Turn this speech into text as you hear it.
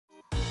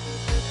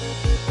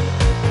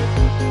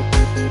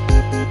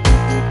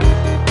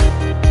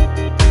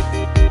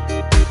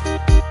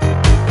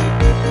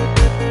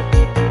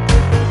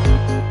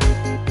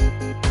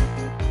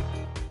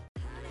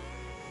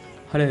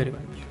Hello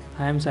everyone,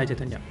 I am Sai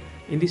Chaitanya.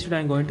 In this video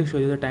I am going to show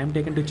you the time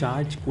taken to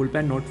charge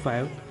Coolpad Note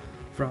 5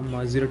 from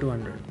 0 to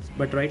 100.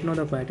 But right now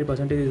the battery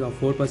percentage is of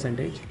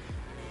 4%.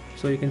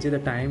 So you can see the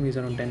time is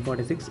around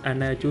 10:46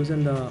 and I have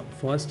chosen the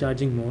fast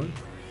charging mode.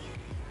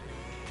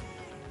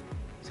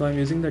 So I am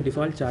using the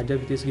default charger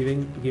which is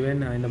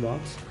given in the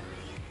box.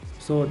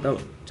 So the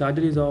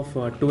charger is of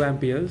 2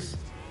 amperes.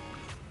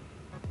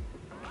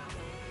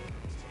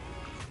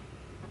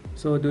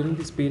 So during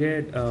this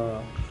period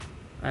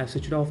I have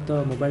switched off the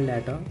mobile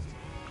data.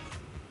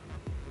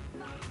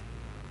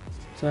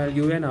 So I'll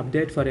give you an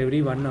update for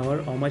every 1 hour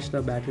how much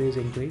the battery is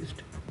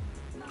increased.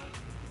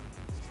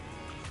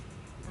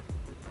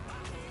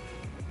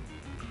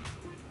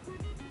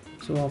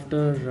 So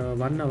after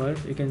 1 hour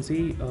you can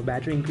see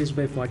battery increased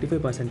by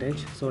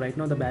 45%. So right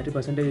now the battery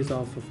percentage is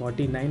of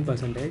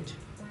 49%.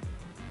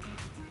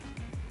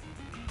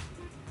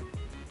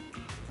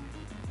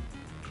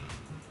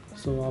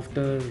 So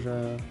after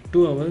 2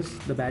 hours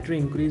the battery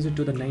increased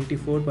to the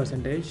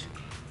 94%.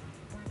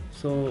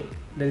 So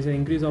there is an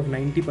increase of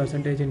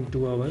 90% in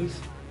 2 hours.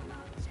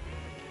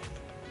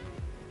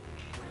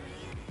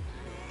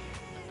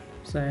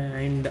 So,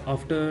 and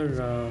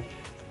after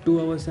 2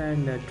 hours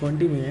and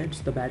 20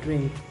 minutes the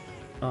battery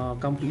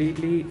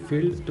completely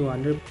filled to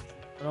 100.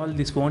 Overall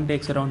this phone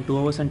takes around 2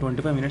 hours and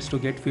 25 minutes to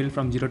get filled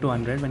from 0 to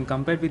 100. When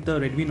compared with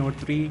the Redmi Note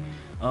 3,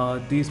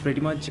 this is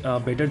pretty much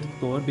better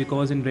score,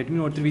 because in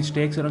Redmi Note 3 which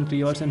takes around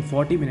 3 hours and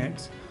 40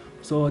 minutes.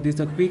 So this is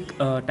a quick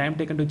time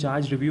taken to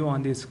charge review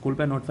on this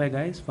Coolpad Note 5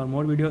 guys. For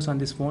more videos on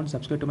this phone,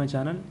 subscribe to my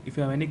channel. If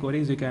you have any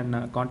queries you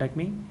can contact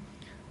me.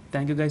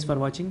 Thank you guys for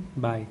watching.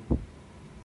 Bye.